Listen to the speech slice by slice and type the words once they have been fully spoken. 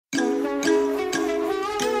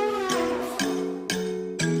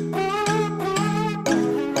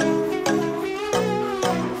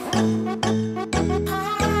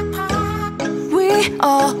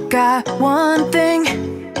all got one thing,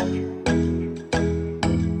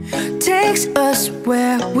 takes us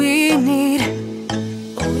where we need.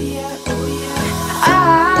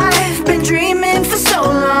 I've been dreaming for so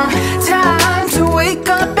long, time to wake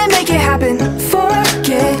up and make it happen.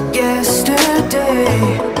 Forget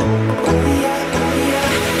yesterday.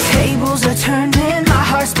 Tables are turning, my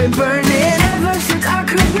heart's been burning. Ever since I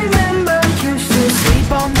could remember, used to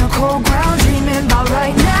sleep on the cold ground, dreaming about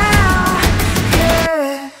right now.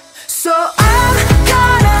 Yeah. So I'm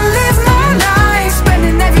gonna live my life,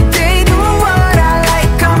 spending every day doing what I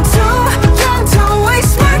like. I'm too young to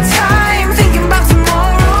waste my time thinking about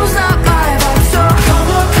tomorrow's not my vibe. So come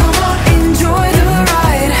on, enjoy the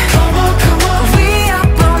ride. Come on, we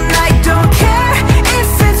up all night, don't care if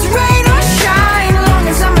it's rain or shine. Long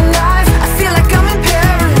as I'm alive, I feel like I'm in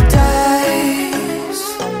paradise.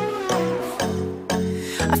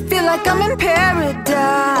 I feel like I'm in paradise.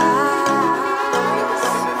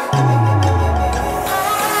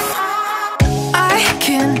 I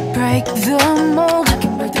can break the mold. I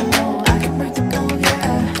can break the mold. I can break the mold,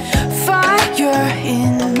 yeah. Fire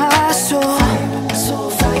in my soul.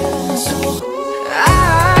 Fire in my soul.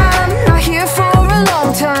 I'm not here for a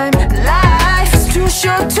long time. Life is too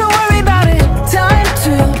short to